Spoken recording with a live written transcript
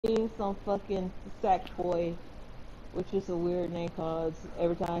some fucking Sackboy, which is a weird name cause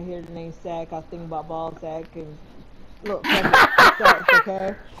every time I hear the name Sack, I think about ball sack and look, fuck it, Sack,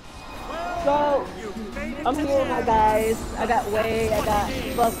 okay? So, I'm here with my guys. I got Way, I got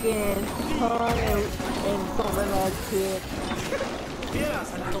fucking Kong and some red ass kid.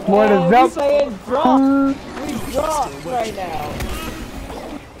 What is We up? playing drop. We drop right now.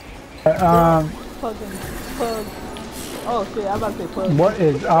 Fucking pug. Oh shit, I'm about to say pug. What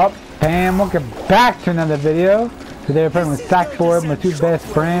is up, fam? Welcome back to another video. Today we're playing with Sackboy, my two best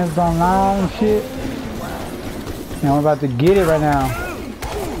friends online and shit. And we're about to get it right now.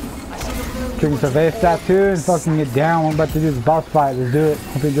 Drinking some vase too and fucking get down. We're about to do this boss fight. Let's do it.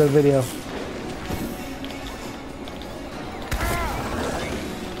 Hope you enjoy the video.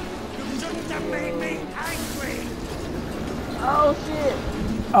 Oh shit.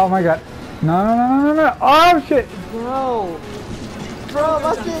 Oh my god. No. Oh shit. Bro,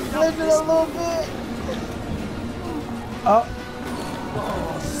 my shit glitching a little bit. Oh.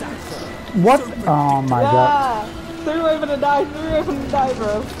 What? Oh my god. Three way finna die,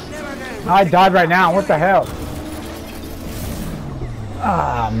 bro. I died right now. What the hell?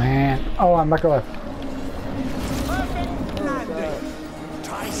 Ah, man. Oh, I'm back alive.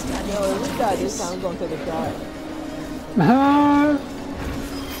 Yo, if we die this time, we're gonna take a shot.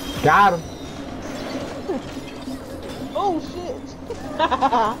 Got him. Oh shit.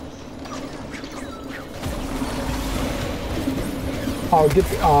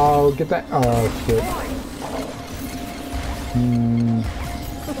 Get that. Oh shit.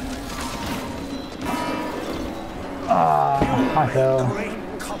 I fell.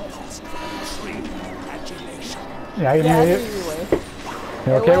 Yeah, I can hear you.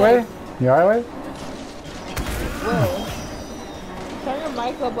 You okay, Way? You alright, Way? Way. Turn your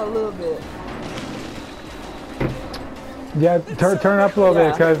mic up a little bit. Yeah, turn it up a little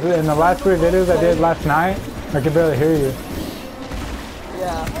bit, because in the last three videos I did last night, I could barely hear you.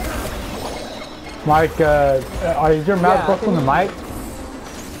 Yeah. Like, is your mouth close on the mic?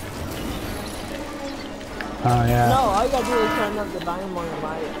 Oh, yeah. No, all you gotta do is turn up the volume on your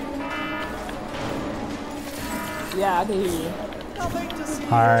mic. Yeah, I can hear you.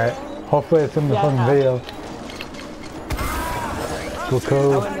 Alright. Hopefully it's in the fucking video.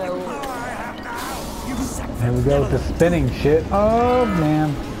 Cool. Here we go with the spinning shit. Oh,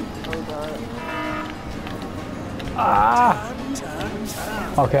 man. Oh, God. Ah!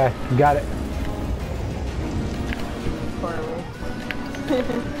 Okay, got it.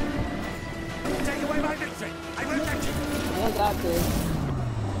 Take away my victory. I will get you. I got this.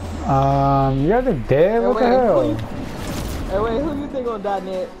 You guys are dead? What the hell? Hey, wait, who you think gonna die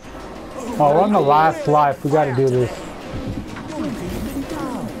next? Oh, we're on the last life. We gotta do this.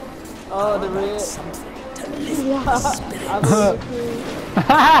 Oh, the red. Yeah,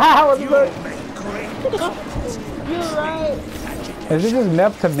 You're right. Is it just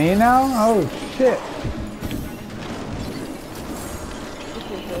left to me now? Oh shit.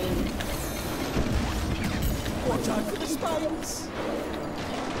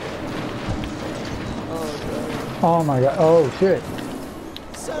 Oh my god. Oh shit.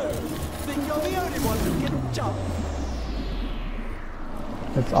 So, think you're the only one who can jump?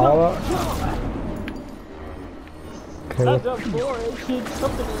 It's all up. Okay.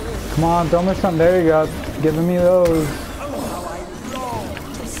 Come on, throw me something. There you go. Giving me those.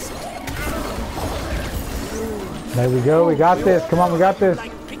 There we go. We got this. Come on, we got this.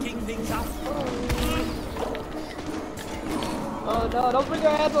 Oh no, don't bring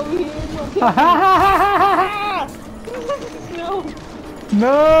your ass over here. No.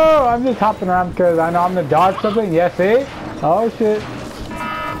 No, I'm just hopping around because I know I'm gonna dodge something. Yes, see? Oh shit.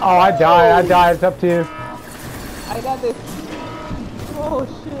 Oh, I died. It's up to you. I got this. Oh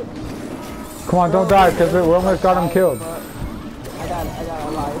shit. Come on, don't die because we almost got him killed. I got a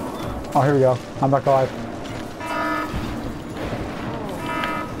life. Oh, here we go. I'm back alive.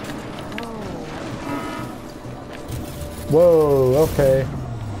 Whoa, okay.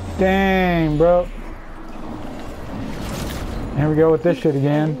 Dang, bro. Here we go with this shit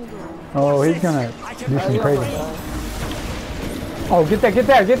again. Oh, he's gonna do some crazy. Oh, get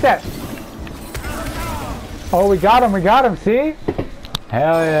that. Oh, we got him, see?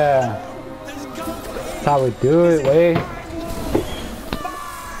 Hell yeah. That's how we do it, Way. Yeah.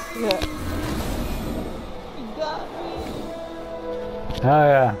 You got me. Hell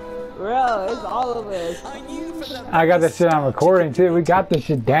yeah. Bro, it's all of us. I got this shit on recording too. We got this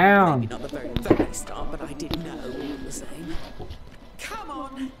shit down. Not the very start, but I did know all the same. Come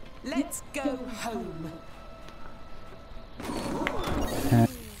on, let's go home.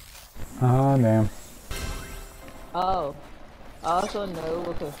 Oh, damn. Oh. I also know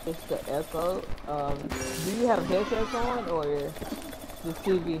we can fix the echo. Do you have headsets on or the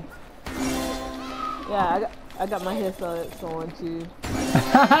TV? Yeah, I got my headsets on too.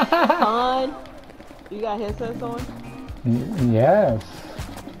 Con, you got headsets on? Yes.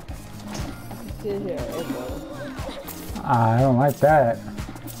 I can still hear echo. I don't like that.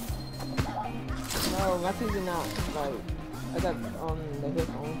 No, my TV not like. I got on the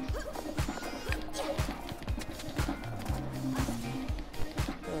headphones.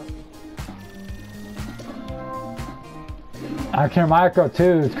 I can hear my echo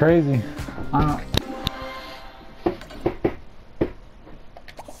too. It's crazy. Let's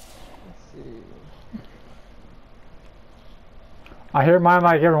see. I hear my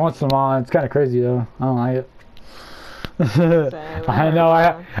mic every once in a while. It's kind of crazy though. I don't like it. I know.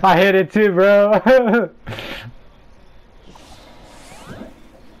 I hate it too, bro.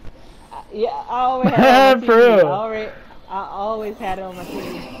 Yeah, I always had it on my For TV. real. I always had it on my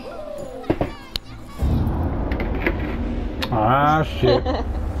TV. Ah, shit.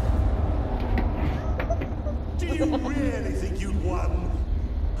 Do you really think you'd won?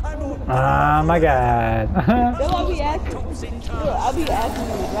 I'm all Oh my god. Then I'll be asking. Look, I'll be asking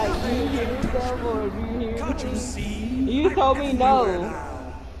you, like, do you hear yourself or do you hear Can't you me? see? You told me no.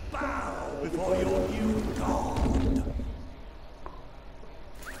 Bow before your new god.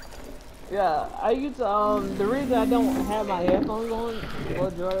 Yeah, I used to, the reason I don't have my headphones on or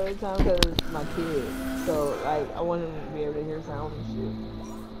draw every time because my kid. So, like, I want him to be able to hear sound and shit.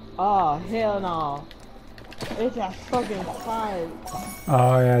 Oh, hell no. It's a fucking fight.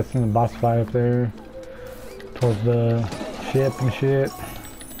 Oh yeah, it's in the boss fight up there. Towards the ship and shit.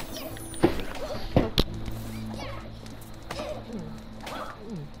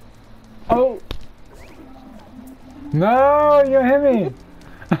 Oh! No, you hit me!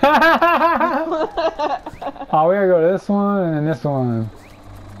 Oh, we gotta go to this one and then this one.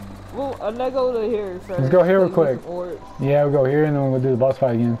 Well, let's go to here first. Let's go here real quick. Or, Yeah, we'll go here and then we'll do the boss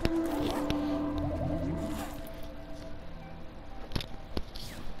fight again.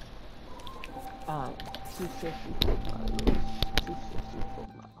 too sexy for my lips, too sexy for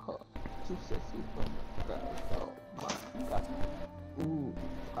my heart, too sexy for my girl. Oh my god. Ooh,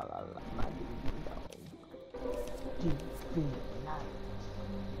 la la la, my ding dong. Deep in the night,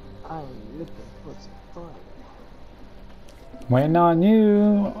 I'm looking for some fun. Waiting on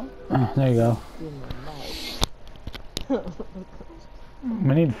you. There you go. In the night.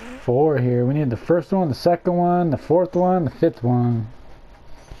 We need 4 here. We need the first one, the second one, the fourth one, the fifth one.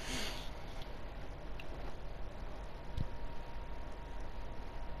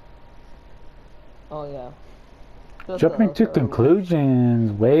 Oh yeah. Just Jumping to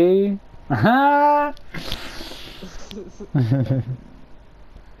conclusions. Way.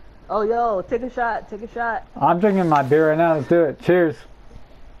 Oh yo, take a shot, take a shot. I'm drinking my beer right now. Let's do it. Cheers.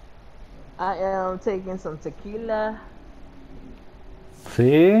 I am taking some tequila.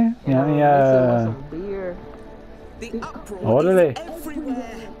 See? Yeah, some beer. The uproar Orderly. is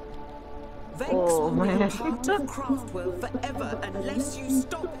everywhere. Vex Oh, will be man. a part of Craftwell forever unless you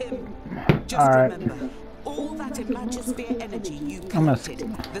stop him. Just Alright. remember, all that Imagisphere energy you I'm gonna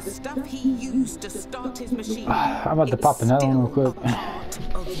collected, the stuff he used to start his machine, I'm about to it's pop another one real still quick. a part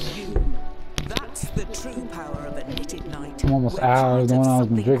of you. That's the true power of a knitted knight. I'm almost We're out of part the one I was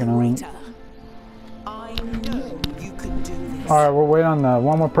something drinking on. greater. I know you can do this. Alright, we're waiting on the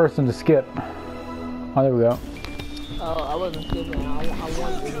one more person to skip. Oh, there we go. Oh, I wasn't skipping. I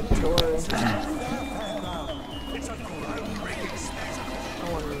wanted the story. I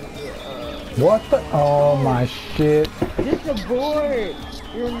wanted the, What the? Oh my shit. just the board.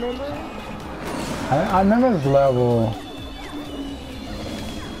 You remember? I remember this level.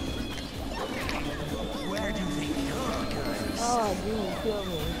 Oh, dude, kill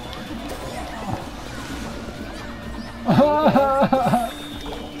me.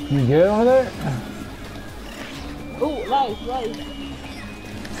 You good over there? Ooh, life.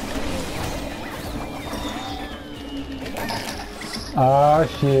 Oh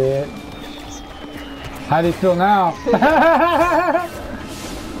shit. How do you feel now?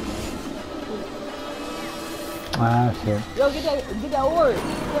 Ah shit. Yo, get that orb.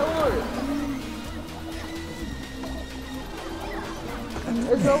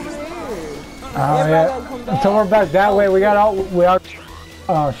 It's over there. Oh yeah. So we're back that way. We all.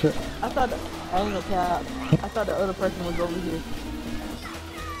 Oh shit. I ain't gonna cap. I thought the other person was over here.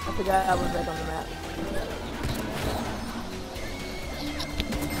 I forgot I was back on the map.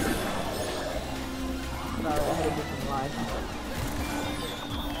 Sorry, I had a different life.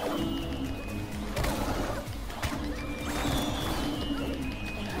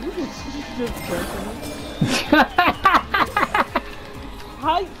 You just jumping.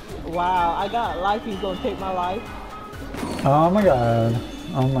 Wow, I got life. He's gonna take my life. Oh my god.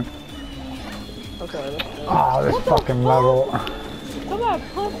 Oh my. Okay, let's go. Oh, this fucking level. Somebody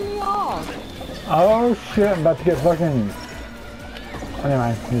punched me off. Oh shit, I'm about to get fucking. Oh, never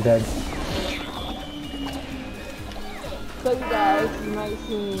mind, he's dead. So you guys, you might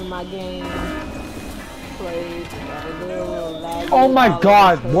see my game played a little laggy. Oh my all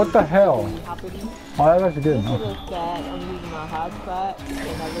god, over the what the place. hell? Hoppity. Oh, that's actually good. This No. is a stat. I'm using my hotspot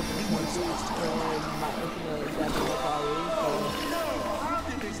and I live in the country and my internet is acting up already.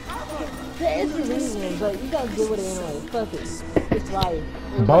 So there is a reason, but you gotta deal with it anyway. Fuck it. It's life.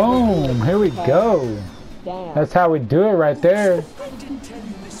 Boom, here we go. Damn. That's how we do it right there.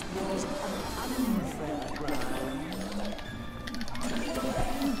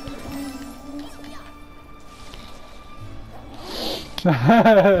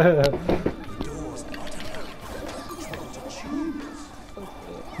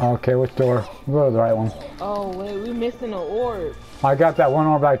 Okay, which door? We'll go to the right one. Oh wait, we're missing an orb. I got that one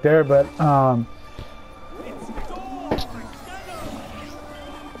orb back there, but oh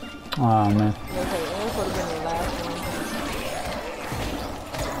man. Okay, and for the last one.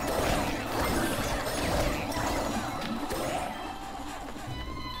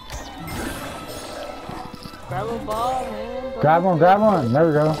 Grab a ball, man. Don't Grab one, grab one. There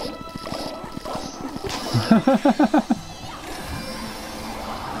we go.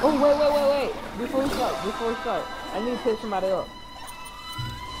 Oh, wait. Before we start. I need to pick somebody up.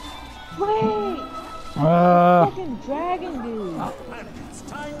 Wait! Fucking dragon dude. It's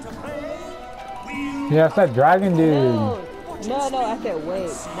time to play. Yeah, it's that dragon dude. No, I said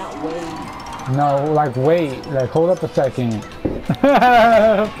wait, not wait. No, like wait, like hold up a second.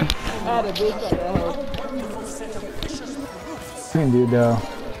 I had a bitch at that hoe. Fucking dude though.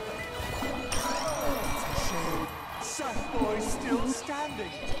 Sackboy still standing.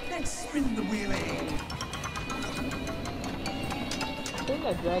 Let's spin the wheel, eh? I think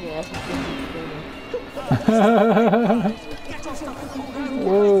that dragon actually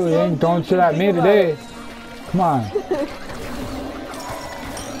Whoa, you ain't throwing shit at me today. Come on. keep going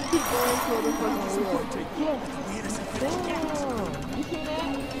for the fucking wheel. Damn. You see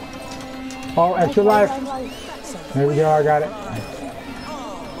that? Oh, extra life. There we go, I got it.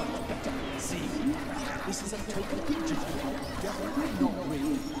 See, this is a token of duty. Not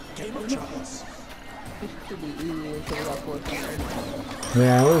really. Game of chance. This should be easy until we got 4 seconds.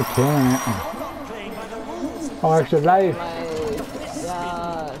 Yeah, we're killing it. Playing by the rules. Oh, extra life. Like,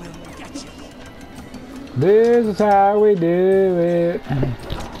 yeah. This is how we do it.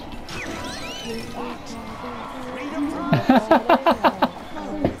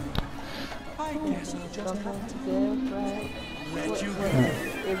 I guess we just have to Different. let you Is go.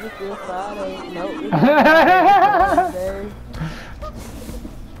 it still Friday? Nope. It's not Friday.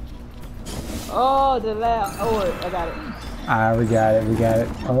 Oh, the last. Oh, I got it. Ah, we got it.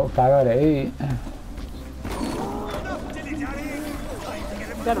 Oh, 5 out of 8.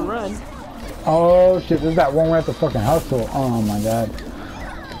 Gotta run. Oh shit, there's that one where I have to fucking hustle. Oh my god.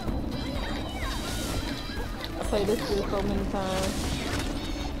 I played this shit so many times.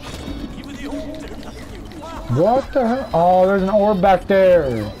 What the hell? Oh, there's an orb back there.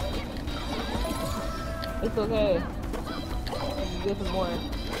 It's okay. Get some more.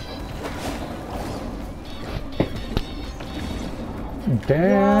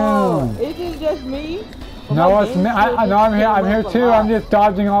 Damn. Is it just me? Or No, my it's game me. I know I'm here. I'm here too. I'm just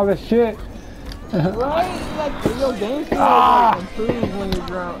dodging all this shit. Right? Like your game skills Ah. like, improve when you're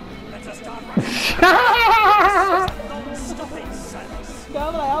drunk.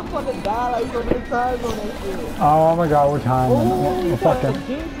 I'm like, I'm fucking die like so many times on that shit. Oh my god, we're time. Oh, you Fucking. fucking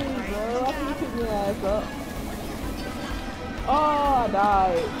jinx me, bro. I think you picked my ass up. Oh, I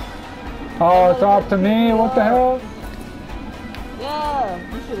died. Oh, it's up to me. What the hell? Yeah,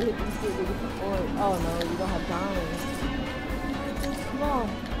 you should have hit this shit with the sword. Oh no, you don't have time. Come on,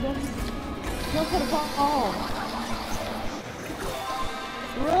 jump to the ball.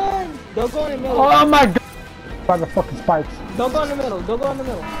 Run! Don't go in the middle. Oh my god. By the fucking spikes. Don't go in the middle. Don't go in the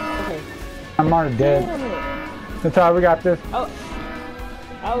middle. Okay. I'm already dead. Damn it. That's how we got this. Oh,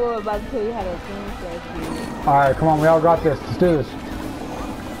 I was about to tell you how to finish that shit. Alright, come on. We all got this. Let's do this.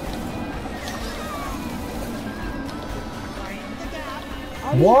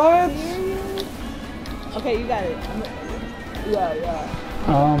 Are you What? serious? Okay, you got it. Yeah.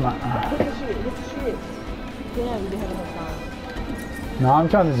 Oh my. Hit the shit. Damn, you didn't have enough time. No, I'm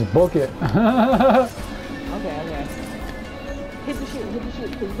trying to just book it. Okay. Hit the shit, cause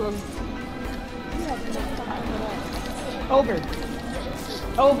you have enough time for that.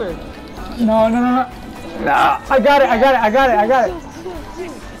 Over. No. No, I got it.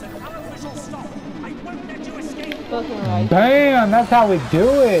 Unofficial stop. I won't let you escape. Fucking right. Damn, that's how we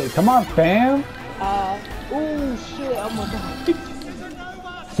do it. Come on, fam. Oh shit, I'm gonna die.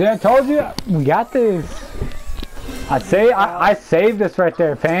 See, I told you, we got this. I saved this right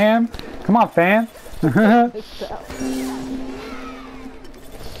there, fam. Come on, fam. Yeah.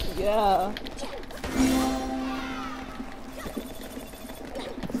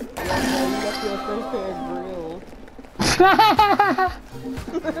 Yeah, you got your first pair of grills.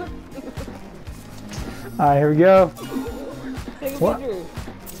 Alright, here we go. Take a What? picture.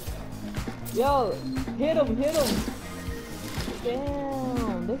 Yo, hit him.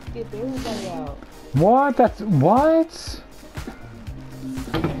 Damn, let's get everybody out. What? What?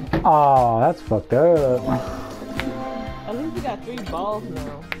 Oh, that's fucked up. At least we got 3 balls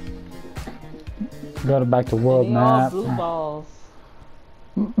now. Go back to world And they all map. blue balls.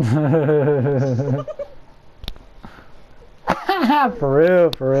 For real.